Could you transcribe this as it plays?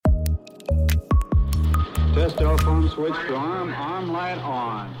Test telephone switch to arm light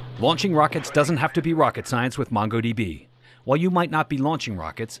on. Launching rockets doesn't have to be rocket science with MongoDB. While you might not be launching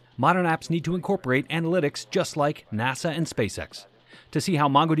rockets, modern apps need to incorporate analytics just like NASA and SpaceX. To see how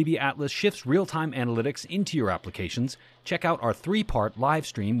MongoDB Atlas shifts real-time analytics into your applications, check out our 3-part live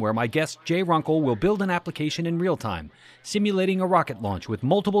stream where my guest Jay Runkle will build an application in real time, simulating a rocket launch with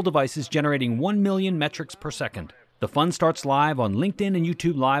multiple devices generating 1 million metrics per second. The fun starts live on LinkedIn and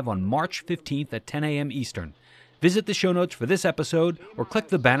YouTube Live on March 15th at 10 a.m. Eastern. Visit the show notes for this episode or click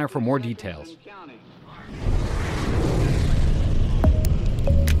the banner for more details.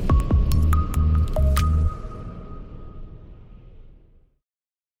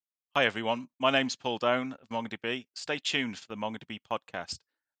 Hi everyone, my name's Paul Down of MongoDB. Stay tuned for the MongoDB podcast.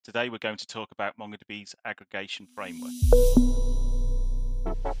 Today we're going to talk about MongoDB's aggregation framework.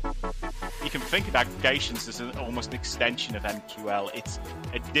 You can think of aggregations as almost an extension of MQL. It's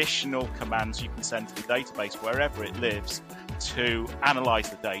additional commands you can send to the database wherever it lives to analyze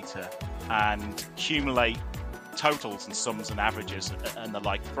the data and accumulate totals and sums and averages and the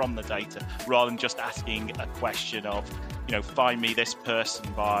like from the data, rather than just asking a question of, find me this person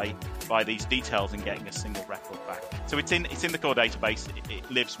by these details and getting a single record back. So it's in the core database.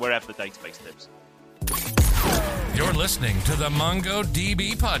 It lives wherever the database lives. You're listening to the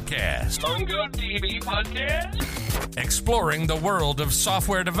MongoDB podcast. MongoDB podcast? Exploring the world of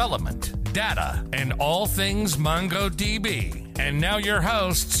software development, data, and all things MongoDB. And now your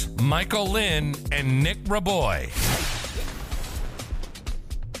hosts, Michael Lynn and Nick Raboy.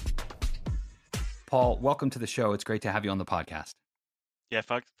 Paul, welcome to the show. It's great to have you on the podcast. Yeah,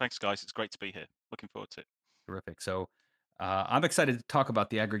 thanks guys. It's great to be here. Looking forward to it. Terrific. So I'm excited to talk about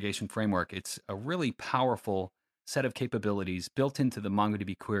the aggregation framework. It's a really powerful set of capabilities built into the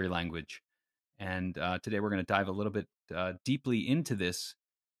MongoDB query language. And today we're going to dive a little bit deeply into this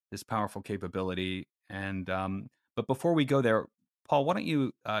powerful capability. And but before we go there, Paul, why don't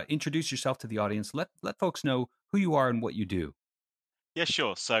you introduce yourself to the audience? Let folks know who you are and what you do. Yeah,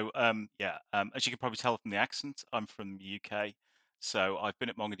 sure. So, as you can probably tell from the accent, I'm from the UK. So I've been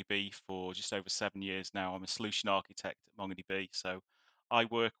at MongoDB for just over 7 years now. I'm a solution architect at MongoDB. So I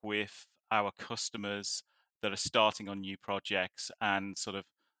work with our customers that are starting on new projects and sort of,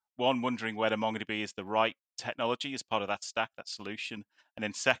 one, wondering whether MongoDB is the right technology as part of that stack, that solution. And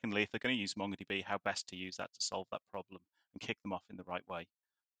then secondly, if they're going to use MongoDB, how best to use that to solve that problem and kick them off in the right way.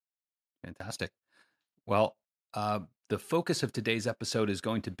 Fantastic. Well, the focus of today's episode is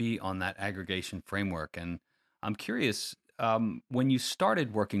going to be on that aggregation framework. And I'm curious, when you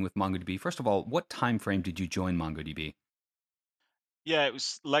started working with MongoDB, first of all, what time frame did you join MongoDB? Yeah, it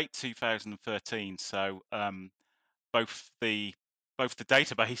was late 2013. So both the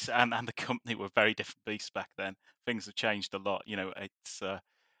database and the company were very different beasts back then. Things have changed a lot.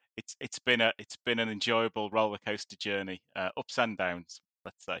 It's been an enjoyable roller coaster journey, ups and downs,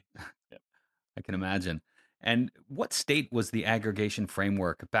 let's say. Yeah. I can imagine. And what state was the aggregation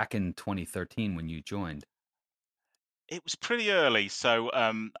framework back in 2013 when you joined? It was pretty early. So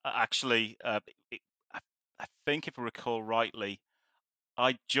actually, I think if I recall rightly,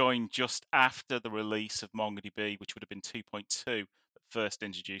 I joined just after the release of MongoDB, which would have been 2.2, that first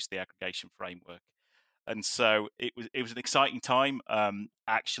introduced the aggregation framework. And so it was an exciting time.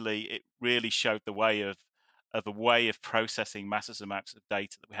 Actually, it really showed the way of a way of processing massive amounts of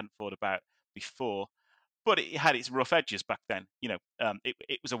data that we hadn't thought about before. But it had its rough edges back then.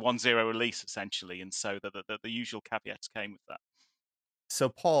 It was a 1.0 release essentially, and so the usual caveats came with that. So,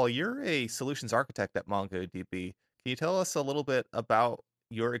 Paul, you're a solutions architect at MongoDB. Can you tell us a little bit about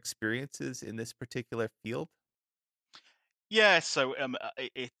your experiences in this particular field? Yeah, so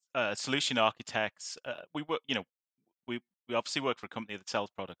solution architects, we work, we obviously work for a company that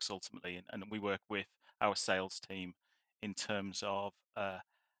sells products ultimately, and we work with our sales team in terms of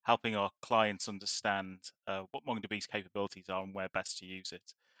helping our clients understand what MongoDB's capabilities are and where best to use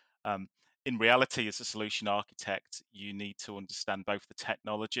it. In reality, as a solution architect, you need to understand both the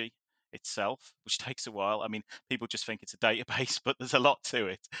technology itself, which takes a while. I mean, people just think it's a database, but there's a lot to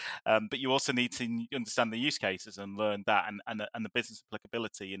it. But you also need to understand the use cases and learn that and the business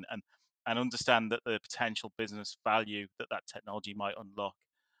applicability and understand that the potential business value that technology might unlock.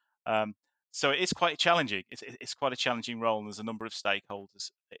 So it is quite challenging. It's quite a challenging role, and there's a number of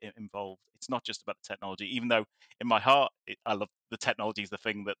stakeholders involved. It's not just about the technology, even though in my heart, I love the technology is the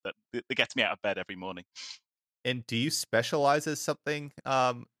thing that gets me out of bed every morning. And do you specialize as something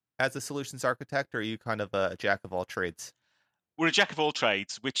as a solutions architect, or are you kind of a jack of all trades? We're a jack of all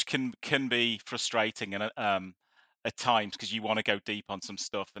trades, which can be frustrating and at times because you want to go deep on some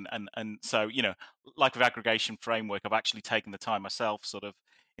stuff. And so, like with aggregation framework, I've actually taken the time myself sort of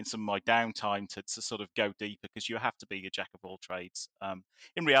in some of my downtime to sort of go deeper, because you have to be a jack of all trades.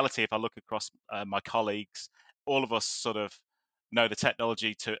 In reality, if I look across my colleagues, all of us sort of know the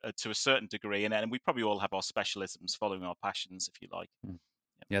technology to a certain degree, and we probably all have our specialisms following our passions, if you like.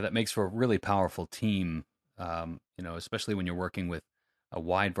 Yeah, that makes for a really powerful team, especially when you're working with a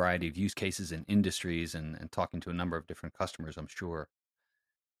wide variety of use cases and industries and talking to a number of different customers, I'm sure.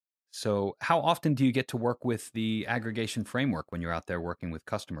 So, how often do you get to work with the aggregation framework when you're out there working with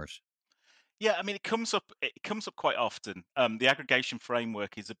customers? Yeah, I mean, It comes up quite often. The aggregation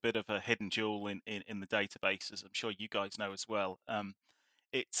framework is a bit of a hidden jewel in the databases. I'm sure you guys know as well.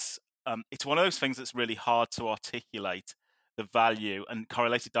 It's it's one of those things that's really hard to articulate the value and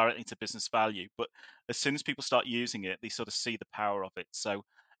correlate it directly to business value. But as soon as people start using it, they sort of see the power of it. So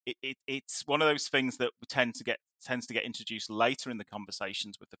it's one of those things that we tends to get introduced later in the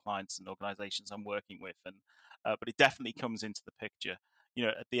conversations with the clients and organizations I'm working with, and but it definitely comes into the picture.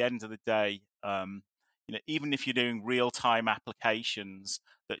 At the end of the day, even if you're doing real-time applications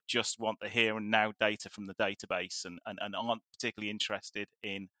that just want the here and now data from the database, and aren't particularly interested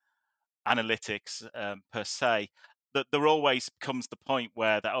in analytics per se, that there always comes the point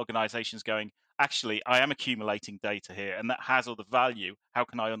where that organization is going, actually, I am accumulating data here, and that has all the value. How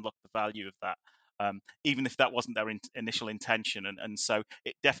can I unlock the value of that? Even if that wasn't their initial intention. And so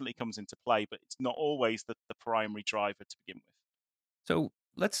it definitely comes into play, but it's not always the primary driver to begin with. So,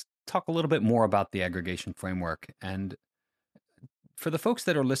 let's talk a little bit more about the aggregation framework. And for the folks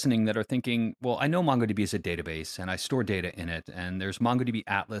that are listening that are thinking, well, I know MongoDB is a database and I store data in it, and there's MongoDB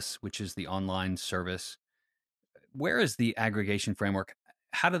Atlas, which is the online service. Where is the aggregation framework?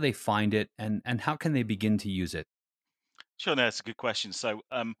 How do they find it, and how can they begin to use it? Sure, no, that's a good question. So,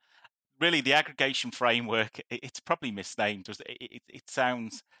 really, the aggregation framework, it's probably misnamed.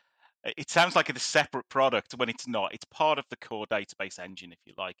 It sounds like it's a separate product when it's not. It's part of the core database engine, if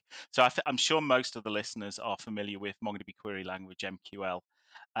you like. So I'm sure most of the listeners are familiar with MongoDB Query Language, MQL,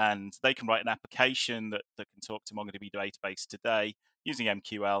 and they can write an application that can talk to MongoDB database today using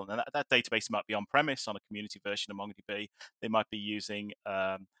MQL. And that database might be on-premise on a community version of MongoDB. They might be using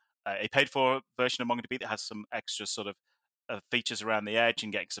a paid-for version of MongoDB that has some extra sort of features around the edge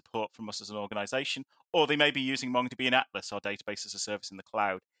and getting support from us as an organization, or they may be using MongoDB and Atlas, our database as a service in the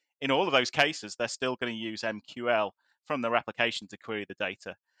cloud. In all of those cases, they're still going to use MQL from their application to query the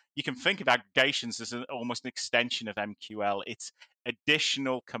data. You can think of aggregations as almost an extension of MQL. It's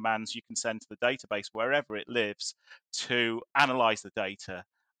additional commands you can send to the database wherever it lives to analyze the data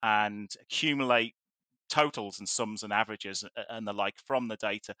and accumulate totals and sums and averages and the like from the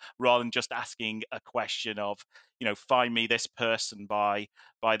data, rather than just asking a question of, find me this person by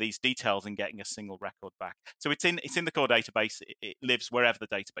these details and getting a single record back. So it's in the core database. It lives wherever the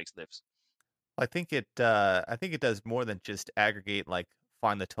database lives. I think it does more than just aggregate, like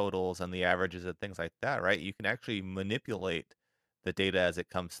find the totals and the averages and things like that, right? You can actually manipulate the data as it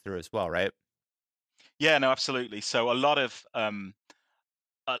comes through as well, right? Yeah, no, absolutely. So a lot of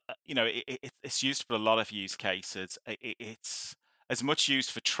it's used for a lot of use cases. It's as much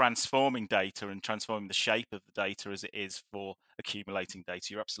used for transforming data and transforming the shape of the data as it is for accumulating data.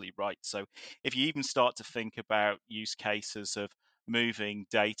 You're absolutely right. So if you even start to think about use cases of moving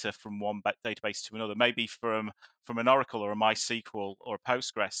data from one database to another, maybe from an Oracle or a MySQL or a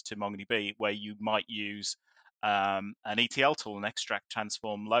Postgres to MongoDB, where you might use an ETL tool, an extract,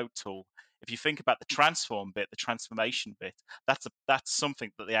 transform, load tool. If you think about the transform bit, the transformation bit, that's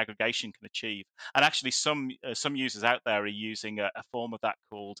something that the aggregation can achieve. And actually, some users out there are using a form of that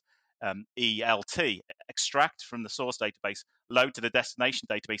called ELT, extract from the source database, load to the destination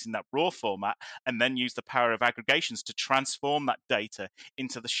database in that raw format, and then use the power of aggregations to transform that data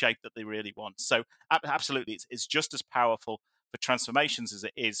into the shape that they really want. So absolutely, it's just as powerful for transformations as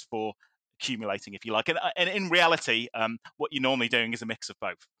it is for accumulating, if you like. And in reality, what you're normally doing is a mix of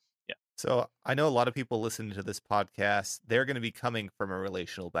both. Yeah. So I know a lot of people listening to this podcast, they're going to be coming from a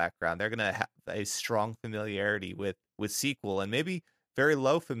relational background. They're going to have a strong familiarity with SQL and maybe very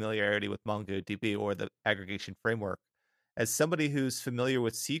low familiarity with MongoDB or the aggregation framework. As somebody who's familiar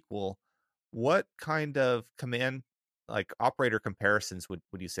with SQL, what kind of command like operator comparisons would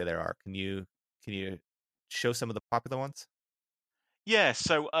you say there are? Can you show some of the popular ones? Yeah,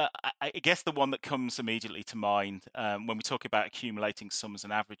 so I guess the one that comes immediately to mind when we talk about accumulating sums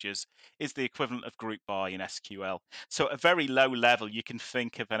and averages is the equivalent of group by in SQL. So at a very low level, you can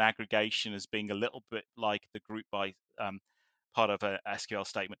think of an aggregation as being a little bit like the group by part of a SQL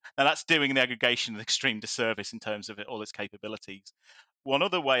statement. Now that's doing the aggregation an extreme disservice in terms of all its capabilities. One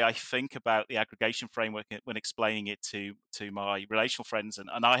other way I think about the aggregation framework when explaining it to my relational friends, and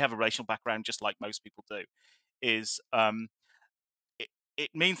I have a relational background just like most people do, is it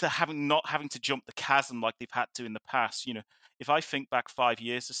means they're not having to jump the chasm like they've had to in the past. If I think back 5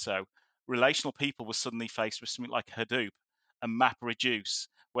 years or so, relational people were suddenly faced with something like Hadoop and MapReduce,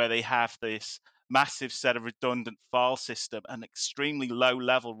 where they have this massive set of redundant file system and extremely low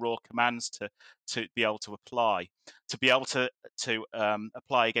level raw commands to be able to apply,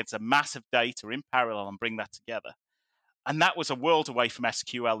 apply against a massive data in parallel and bring that together. And that was a world away from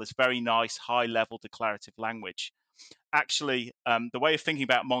SQL, this very nice high level declarative language. Actually, the way of thinking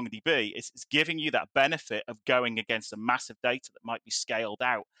about MongoDB is giving you that benefit of going against a massive data that might be scaled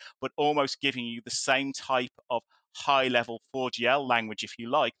out, but almost giving you the same type of high level 4GL language, if you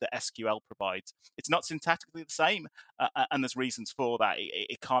like, that SQL provides. It's not syntactically the same, and there's reasons for that.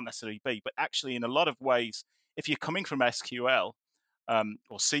 It can't necessarily be, but actually, in a lot of ways, if you're coming from SQL,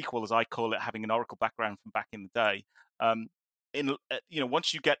 or SQL, as I call it, having an Oracle background from back in the day, um,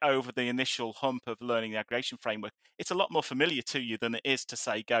 once you get over the initial hump of learning the aggregation framework, it's a lot more familiar to you than it is to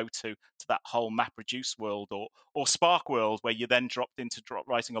say go to that whole MapReduce world or Spark world, where you then dropped into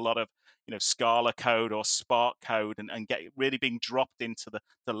writing a lot of Scala code or Spark code and get really being dropped into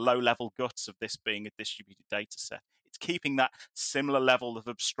the low level guts of this being a distributed data set. It's keeping that similar level of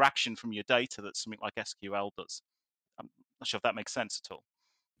abstraction from your data that something like SQL does. I'm not sure if that makes sense at all.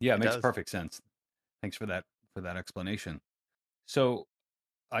 Yeah, it It makes does. perfect sense. Thanks for that explanation. So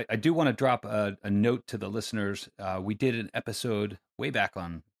I do want to drop a note to the listeners. We did an episode way back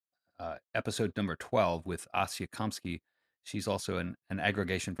on episode number 12 with Asya Kamsky. She's also an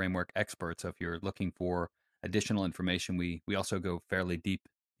aggregation framework expert. So if you're looking for additional information, we also go fairly deep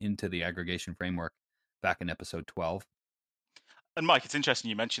into the aggregation framework back in episode 12. And Mike, it's interesting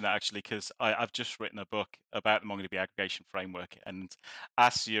you mentioned that actually, because I've just written a book about the MongoDB aggregation framework, and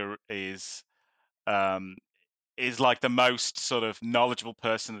Asya um, is like the most sort of knowledgeable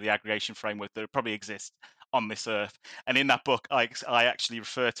person of the aggregation framework that probably exists on this earth. And in that book, I actually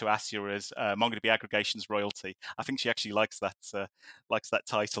refer to Asya as MongoDB aggregations royalty. I think she actually likes that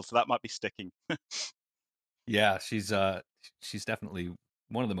title, so that might be sticking. Yeah, she's definitely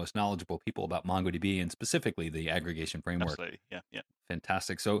one of the most knowledgeable people about MongoDB and specifically the aggregation framework. Absolutely, yeah, yeah.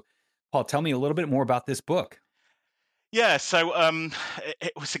 Fantastic. So, Paul, tell me a little bit more about this book. Yeah, so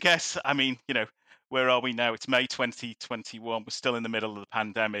it was, I guess, I mean, where are we now? It's May 2021. We're still in the middle of the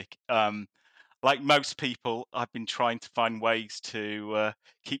pandemic. Like most people, I've been trying to find ways to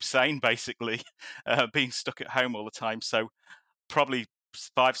keep sane, basically, being stuck at home all the time. So probably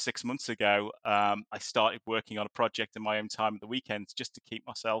 5, 6 months ago, I started working on a project in my own time at the weekends just to keep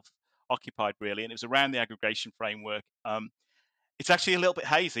myself occupied, really. And it was around the aggregation framework. It's actually a little bit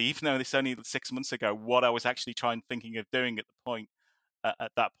hazy, even though this only 6 months ago, what I was actually thinking of doing at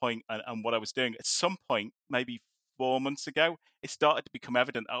that point, and what I was doing at some point, maybe 4 months ago, it started to become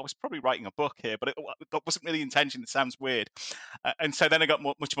evident I was probably writing a book here, but that wasn't really the intention. It sounds weird. And so then I got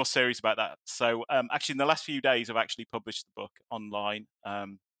much more serious about that. So actually, in the last few days, I've actually published the book online.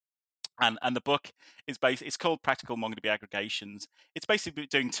 And the book is it's called Practical MongoDB Aggregations. It's basically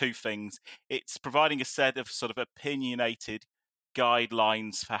doing two things. It's providing a set of sort of opinionated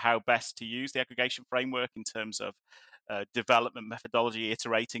guidelines for how best to use the aggregation framework in terms of development methodology,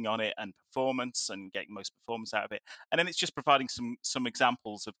 iterating on it, and performance, and getting most performance out of it. And then it's just providing some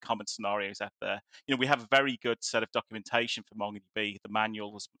examples of common scenarios out there. We have a very good set of documentation for MongoDB, the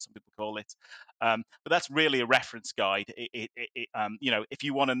manual, as some people call it. But that's really a reference guide. If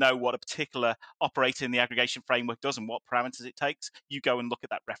you want to know what a particular operator in the aggregation framework does and what parameters it takes, you go and look at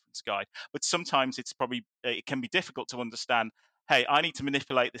that reference guide. But sometimes it can be difficult to understand. Hey, I need to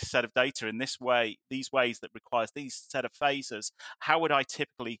manipulate this set of data in this way, these ways that requires these set of phases. How would I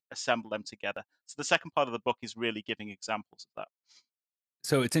typically assemble them together? So the second part of the book is really giving examples of that.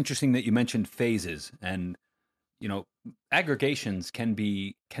 So it's interesting that you mentioned phases, and aggregations can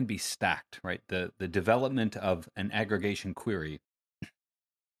be stacked, right? The development of an aggregation query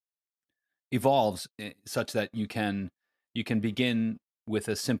evolves such that you can begin with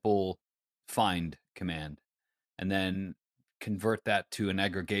a simple find command and then convert that to an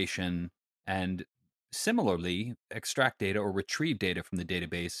aggregation and similarly extract data or retrieve data from the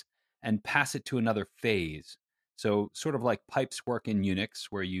database and pass it to another phase. So sort of like pipes work in Unix,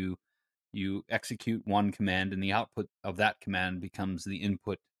 where you execute one command and the output of that command becomes the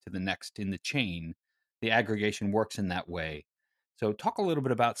input to the next in the chain. The aggregation works in that way. So talk a little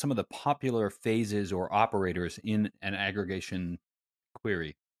bit about some of the popular phases or operators in an aggregation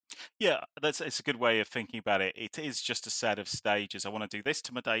query. Yeah, it's a good way of thinking about it. It is just a set of stages. I want to do this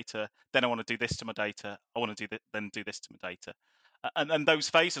to my data, then I want to do this to my data. I want to then do this to my data. And those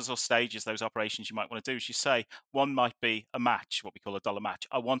phases or stages, those operations you might want to do, as you say, one might be a match, what we call a dollar match.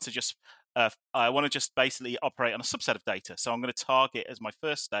 I want to just basically operate on a subset of data. So I'm going to target as my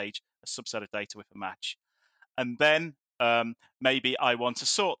first stage a subset of data with a match. And then maybe I want to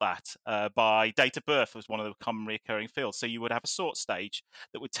sort that by date of birth was one of the common recurring fields. So you would have a sort stage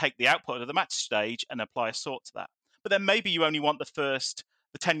that would take the output of the match stage and apply a sort to that. But then maybe you only want the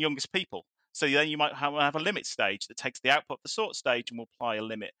 10 youngest people. So then you might have a limit stage that takes the output of the sort stage and will apply a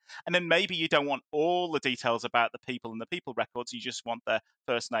limit. And then maybe you don't want all the details about the people and the people records. You just want their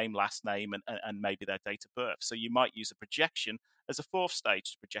first name, last name, and maybe their date of birth. So you might use a projection as a fourth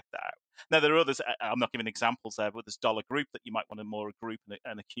stage to project that out. Now, there are others. I'm not giving examples there, but there's dollar group that you might want to more group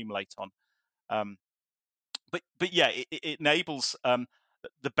and accumulate on. But yeah, it enables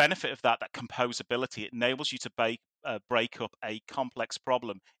the benefit of that composability. It enables you to break up a complex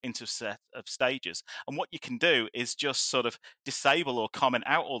problem into a set of stages. And what you can do is just sort of disable or comment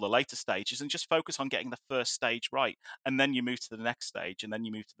out all the later stages and just focus on getting the first stage right. And then you move to the next stage, and then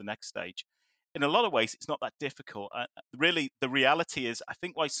you move to the next stage. In a lot of ways, it's not that difficult. Really, the reality is, I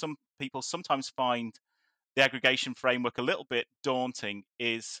think why some people sometimes find the aggregation framework a little bit daunting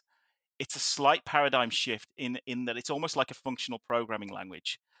is it's a slight paradigm shift in that it's almost like a functional programming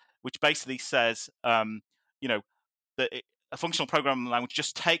language, which basically says, you know, that a functional programming language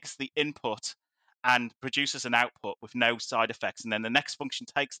just takes the input and produces an output with no side effects, and then the next function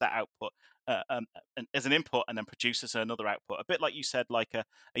takes that output as an input and then produces another output. A bit like you said, like a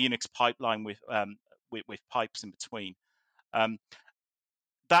Unix pipeline with pipes in between.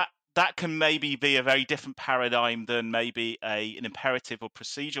 That can maybe be a very different paradigm than maybe an imperative or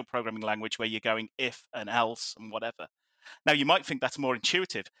procedural programming language where you're going if and else and whatever. Now, you might think that's more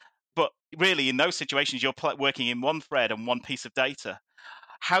intuitive, but really in those situations, you're working in one thread and one piece of data.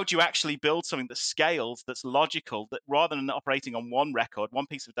 How do you actually build something that scales, that's logical, that rather than operating on one record, one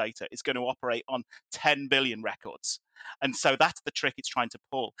piece of data, is going to operate on 10 billion records? And so that's the trick it's trying to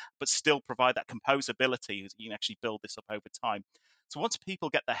pull, but still provide that composability so you can actually build this up over time. So once people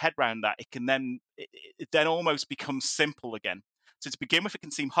get their head around that, it then almost becomes simple again. So to begin with, it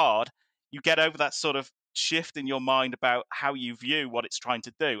can seem hard. You get over that sort of shift in your mind about how you view what it's trying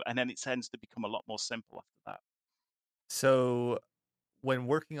to do, and then it tends to become a lot more simple after that. So when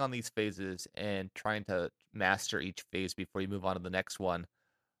working on these phases and trying to master each phase before you move on to the next one,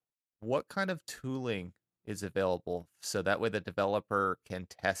 what kind of tooling is available so that way the developer can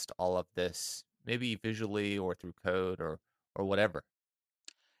test all of this, maybe visually or through code or whatever?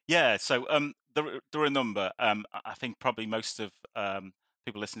 Yeah, so there are a number. I think probably most of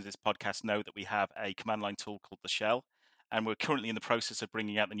people listening to this podcast know that we have a command line tool called the Shell, and we're currently in the process of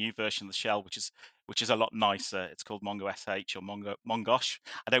bringing out the new version of the Shell, which is a lot nicer. It's called MongoSH or Mongosh.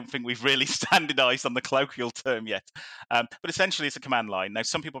 I don't think we've really standardized on the colloquial term yet, but essentially it's a command line. Now,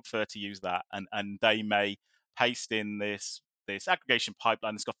 some people prefer to use that, and they may paste in this aggregation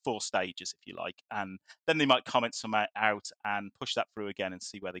pipeline that's got 4 stages, if you like, and then they might comment some out and push that through again and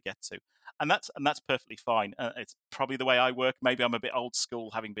see where they get to, and that's perfectly fine. It's probably the way I work. Maybe I'm a bit old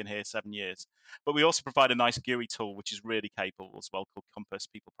school, having been here 7 years, but we also provide a nice GUI tool which is really capable as well, called Compass.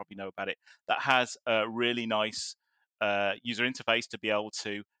 People probably know about it. That has a really nice user interface to be able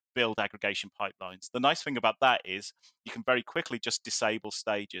to build aggregation pipelines. The nice thing about that is you can very quickly just disable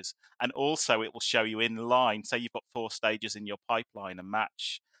stages, and also it will show you in line. Say you've got 4 stages in your pipeline: a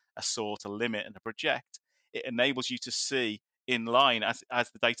match, a sort, a limit, and a project. It enables you to see in line as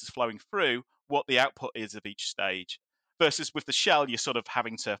the data's flowing through what the output is of each stage. Versus with the shell, you're sort of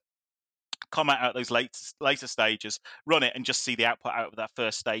having to comment out those later stages, run it, and just see the output out of that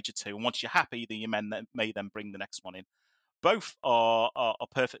first stage or two. And once you're happy, then you may then bring the next one in. Both are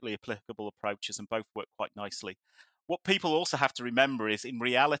perfectly applicable approaches, and both work quite nicely. What people also have to remember is, in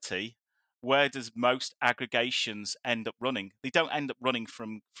reality, where does most aggregations end up running? They don't end up running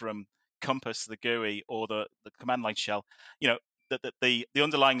from Compass, the GUI, or the command line shell. You know, the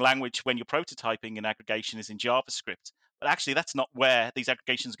underlying language when you're prototyping an aggregation is in JavaScript, but actually that's not where these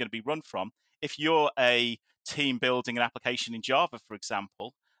aggregations are going to be run from. If you're a team building an application in Java, for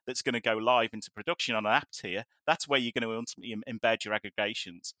example, that's going to go live into production on an app tier, that's where you're going to ultimately embed your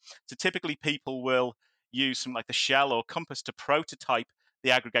aggregations. So typically people will use something like the shell or Compass to prototype the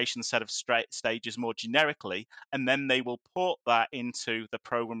aggregation set of stages more generically, and then they will port that into the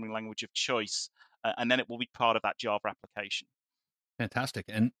programming language of choice, and then it will be part of that Java application. Fantastic.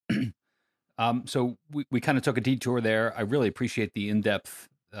 And so we kind of took a detour there. I really appreciate the in-depth,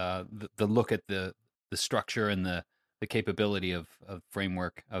 the look at the structure and the capability of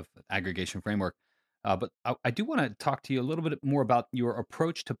framework, of aggregation framework. But I do want to talk to you a little bit more about your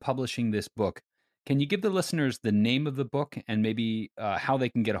approach to publishing this book. Can you give the listeners the name of the book and maybe how they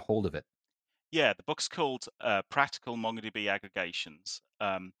can get a hold of it? Yeah, the book's called Practical MongoDB Aggregations,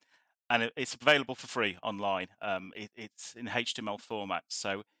 and it's available for free online. It's in HTML format.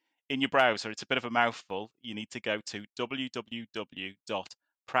 So in your browser, it's a bit of a mouthful. You need to go to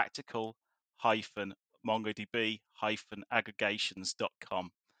www.practical-mongodb-aggregations.com.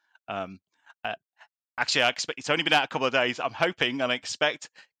 Um, uh, Actually, I expect it's only been out a couple of days. I'm hoping and I expect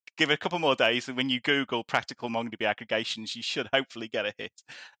give it a couple more days, and when you Google practical MongoDB aggregations, you should hopefully get a hit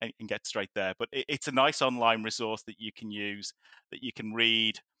and get straight there. But it's a nice online resource that you can use, that you can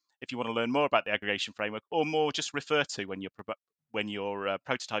read if you want to learn more about the aggregation framework, or more just refer to when you're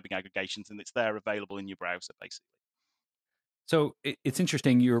prototyping aggregations, and it's there available in your browser, basically. So it's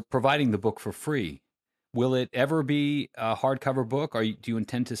interesting. You're providing the book for free. Will it ever be a hardcover book, or do you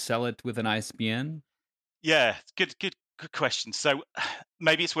intend to sell it with an ISBN? Yeah, good question. So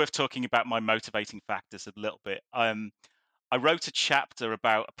maybe it's worth talking about my motivating factors a little bit. I wrote a chapter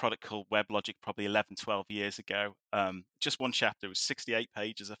about a product called WebLogic probably 11, 12 years ago. Just one chapter. It was 68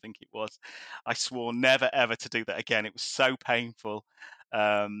 pages, I think it was. I swore never, ever to do that again. It was so painful.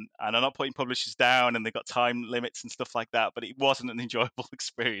 And I'm not putting publishers down, and they've got time limits and stuff like that, but it wasn't an enjoyable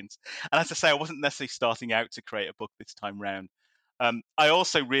experience. And as I say, I wasn't necessarily starting out to create a book this time round. I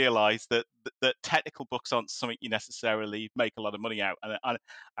also realised that technical books aren't something you necessarily make a lot of money out of,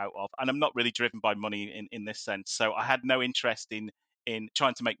 and I'm not really driven by money in this sense. So I had no interest in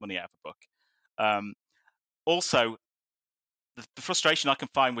trying to make money out of a book. Also, the frustration I can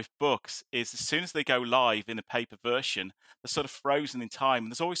find with books is as soon as they go live in a paper version, they're sort of frozen in time.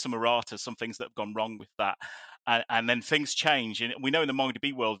 And there's always some errata, some things that have gone wrong with that. And then things change. And we know in the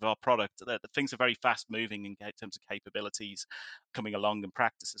MongoDB world of our product that things are very fast moving in terms of capabilities coming along and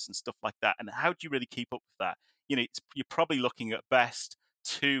practices and stuff like that. And how do you really keep up with that? You're probably looking at best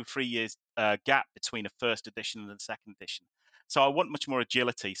 2-3 years gap between a first edition and a second edition. So I want much more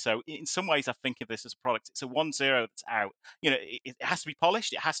agility. So in some ways, I think of this as a product. It's a 1.0 that's out. It has to be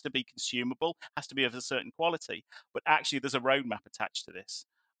polished, it has to be consumable, has to be of a certain quality, but actually there's a roadmap attached to this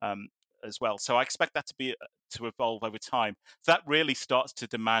as well. So I expect that to evolve over time. So that really starts to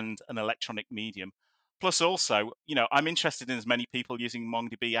demand an electronic medium. Plus also, I'm interested in as many people using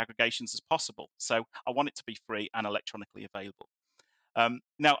MongoDB aggregations as possible. So I want it to be free and electronically available.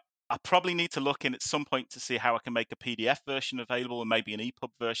 Now, I probably need to look in at some point to see how I can make a PDF version available and maybe an EPUB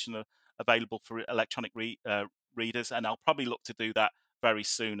version available for electronic readers, and I'll probably look to do that very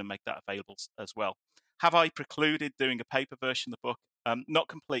soon and make that available as well. Have I precluded doing a paper version of the book? Not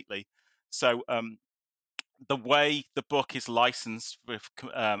completely. So the way the book is licensed with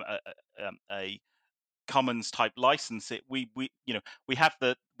a Commons type license, we have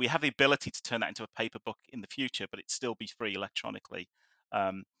the ability to turn that into a paper book in the future, but it still be free electronically.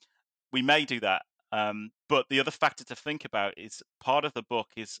 We may do that. But the other factor to think about is part of the book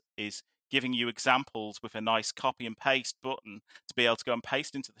is giving you examples with a nice copy and paste button to be able to go and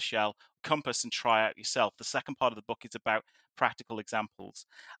paste into the shell, compass, and try out yourself. The second part of the book is about practical examples.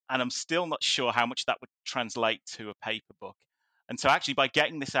 And I'm still not sure how much that would translate to a paper book. And so actually by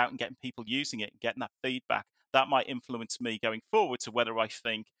getting this out and getting people using it and getting that feedback, that might influence me going forward to whether I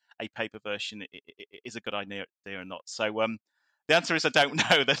think a paper version is a good idea or not. So the answer is I don't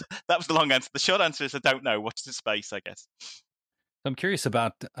know. That was the long answer. The short answer is I don't know. Watch the space, I guess. I'm curious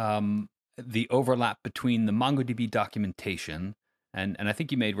about the overlap between the MongoDB documentation, and I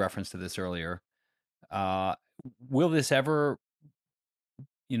think you made reference to this earlier. Will this ever,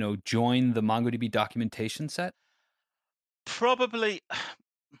 join the MongoDB documentation set? Probably.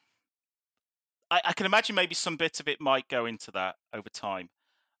 I can imagine maybe some bits of it might go into that over time.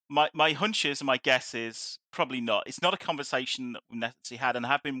 My hunch is and my guess is probably not. It's not a conversation that we've necessarily had, and I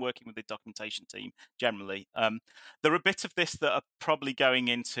have been working with the documentation team generally. There are bits of this that are probably going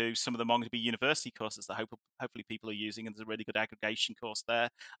into some of the MongoDB University courses that hopefully people are using, and there's a really good aggregation course there,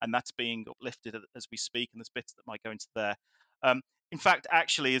 and that's being uplifted as we speak, and there's bits that might go into there. In fact,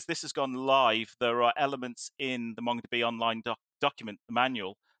 actually, as this has gone live, there are elements in the MongoDB online document, the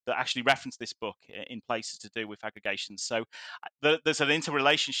manual, that actually reference this book in places to do with aggregations. So there's an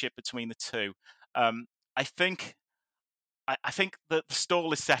interrelationship between the two. I think that the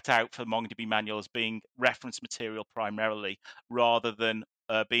stall is set out for the MongoDB manual as being reference material primarily, rather than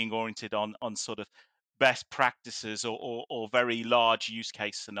being oriented on sort of best practices or very large use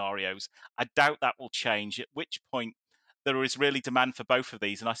case scenarios. I doubt that will change. At which point there is really demand for both of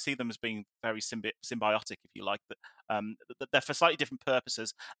these, and I see them as being very symbiotic, if you like. That they're for slightly different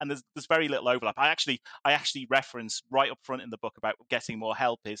purposes, and there's very little overlap. I actually reference right up front in the book about getting more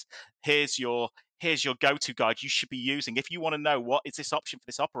help. Here's your go-to guide you should be using if you want to know what is this option for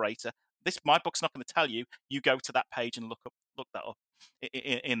this operator. my book's not going to tell you. You go to that page and look that up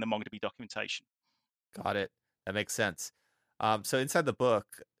in the MongoDB documentation. Got it. That makes sense. So inside the book,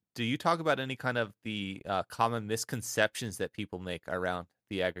 do you talk about any kind of the common misconceptions that people make around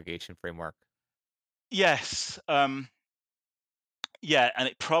the aggregation framework? Yes. Yeah, and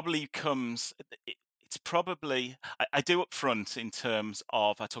it probably comes. It's probably I do up front in terms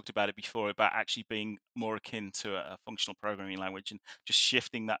of I talked about it before about actually being more akin to a functional programming language and just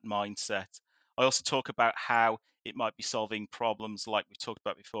shifting that mindset. I also talk about how it might be solving problems like we talked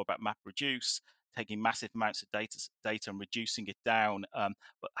about before about map reduce, taking massive amounts of data and reducing it down,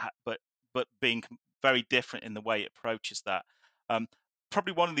 but being very different in the way it approaches that. Um,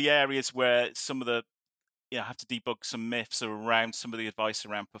 Probably one of the areas where some of the have to debug some myths around some of the advice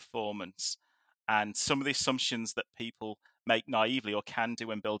around performance and some of the assumptions that people make naively or can do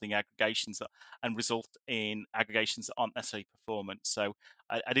when building aggregations and result in aggregations that aren't necessarily performant. So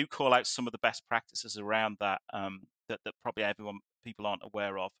I do call out some of the best practices around that that probably people aren't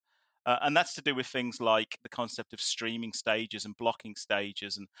aware of. And that's to do with things like the concept of streaming stages and blocking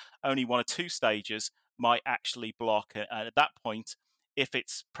stages, and only one or two stages might actually block. And at that point, if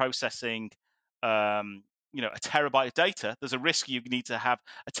it's processing um, a terabyte of data, there's a risk you need to have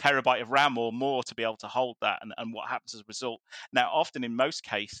a terabyte of RAM or more to be able to hold that, and what happens as a result. Now, often in most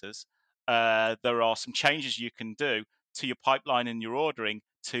cases, there are some changes you can do to your pipeline and your ordering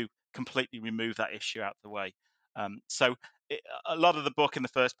to completely remove that issue out of the way. So a lot of the book in the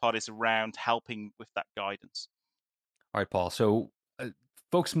first part is around helping with that guidance. All right, Paul. So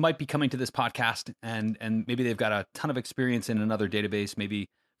folks might be coming to this podcast and maybe they've got a ton of experience in another database, maybe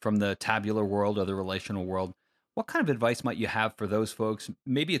from the tabular world or the relational world. What kind of advice might you have for those folks?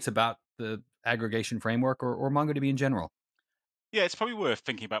 Maybe it's about the aggregation framework or MongoDB in general. Yeah, it's probably worth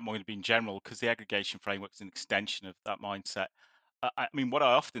thinking about MongoDB in general because the aggregation framework is an extension of that mindset. I mean, what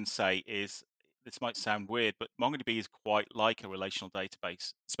I often say is this might sound weird, but MongoDB is quite like a relational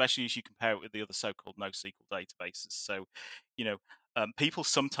database, especially as you compare it with the other so-called NoSQL databases. So, people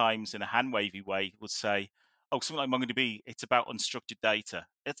sometimes in a hand wavy way would say, "Oh, something like MongoDB, it's about unstructured data."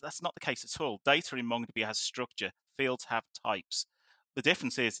 That's not the case at all. Data in MongoDB has structure. Fields have types. The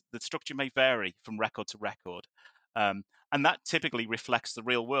difference is the structure may vary from record to record. Um, and that typically reflects the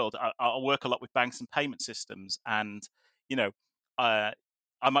real world. I work a lot with banks and payment systems, and you know, uh,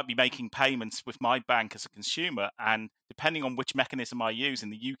 I might be making payments with my bank as a consumer, and depending on which mechanism I use, in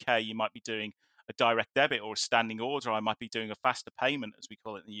the UK, you might be doing a direct debit or a standing order. I might be doing a faster payment, as we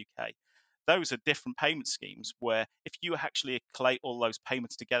call it in the UK. Those are different payment schemes where if you actually collate all those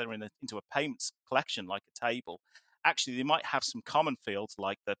payments together into a payments collection like a table, actually they might have some common fields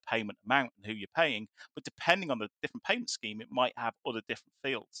like the payment amount and who you're paying, but depending on the different payment scheme, it might have other different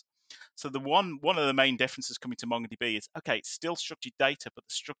fields. So the one of the main differences coming to MongoDB is okay, it's still structured data, but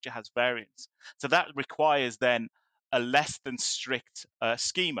the structure has variance. So that requires then a less than strict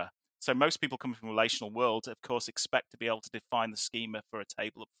schema. So most people coming from a relational world, of course, expect to be able to define the schema for a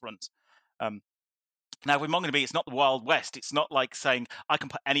table up front. Um, Now, with MongoDB, it's not the Wild West. It's not like saying I can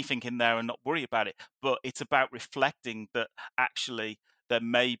put anything in there and not worry about it, but it's about reflecting that actually there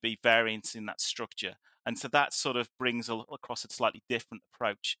may be variance in that structure. And so that sort of brings across a slightly different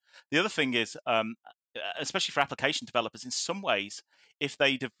approach. The other thing is, especially for application developers, in some ways, if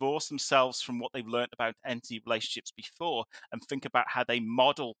they divorce themselves from what they've learned about entity relationships before and think about how they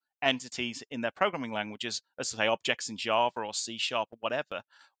model entities in their programming languages, as I say, objects in Java or C# or whatever,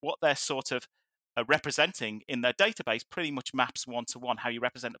 what they're sort of representing in their database pretty much maps one to one. How you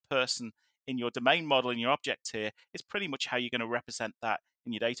represent a person in your domain model in your object tier is pretty much how you're going to represent that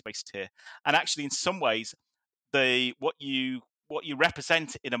in your database tier. And actually, in some ways, what you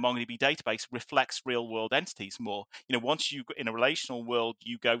represent in a MongoDB database reflects real world entities more. Once you in a relational world,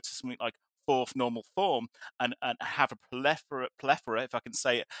 you go to something like fourth normal form and have a plethora, if I can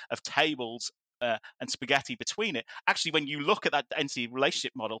say it, of tables and spaghetti between it. Actually, when you look at that entity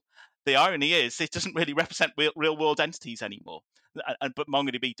relationship model, the irony is it doesn't really represent real world entities anymore, but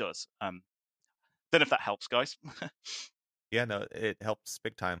MongoDB does. Don't know if that helps, guys. Yeah, no, it helps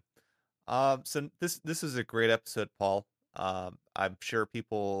big time. So this is a great episode, Paul. I'm sure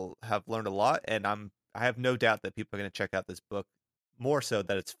people have learned a lot, and I have no doubt that people are going to check out this book. More so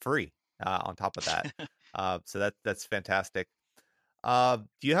that it's free. On top of that, so that's fantastic.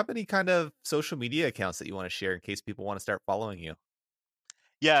 Do you have any kind of social media accounts that you want to share in case people want to start following you?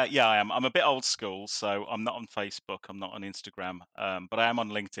 Yeah, I am. I'm a bit old school, so I'm not on Facebook. I'm not on Instagram, but I am on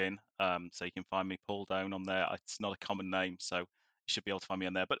LinkedIn. So you can find me Paul Down on there. It's not a common name, so you should be able to find me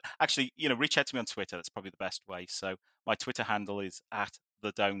on there. But actually, reach out to me on Twitter. That's probably the best way. So my Twitter handle is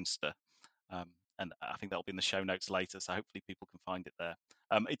 @thedownster. and I think that'll be in the show notes later. So hopefully people can find it there.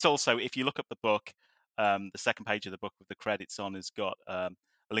 It's also, if you look up the book, the second page of the book with the credits on has got a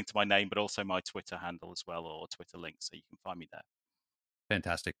link to my name, but also my Twitter handle as well, or Twitter link, so you can find me there.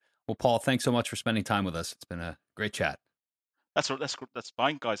 Fantastic. Well, Paul, thanks so much for spending time with us. It's been a great chat. That's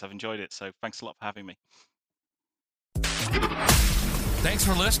fine, guys. I've enjoyed it. So thanks a lot for having me. Thanks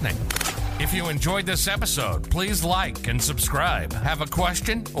for listening. If you enjoyed this episode, please like and subscribe. Have a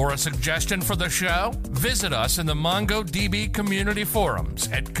question or a suggestion for the show? Visit us in the MongoDB community forums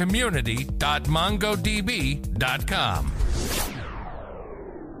at community.mongodb.com.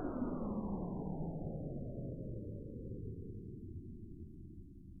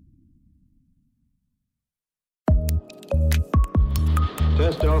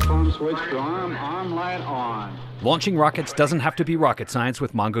 Test telephone switch to arm light on. Launching rockets doesn't have to be rocket science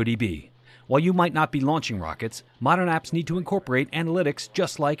with MongoDB. While you might not be launching rockets, modern apps need to incorporate analytics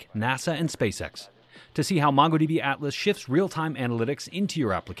just like NASA and SpaceX. To see how MongoDB Atlas shifts real-time analytics into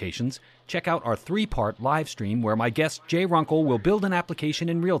your applications, check out our 3-part live stream where my guest Jay Runkle will build an application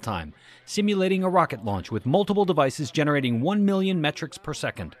in real time, simulating a rocket launch with multiple devices generating 1 million metrics per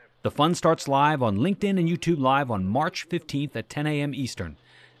second. The fun starts live on LinkedIn and YouTube Live on March 15th at 10 a.m. Eastern.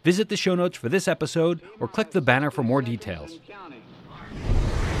 Visit the show notes for this episode or click the banner for more details.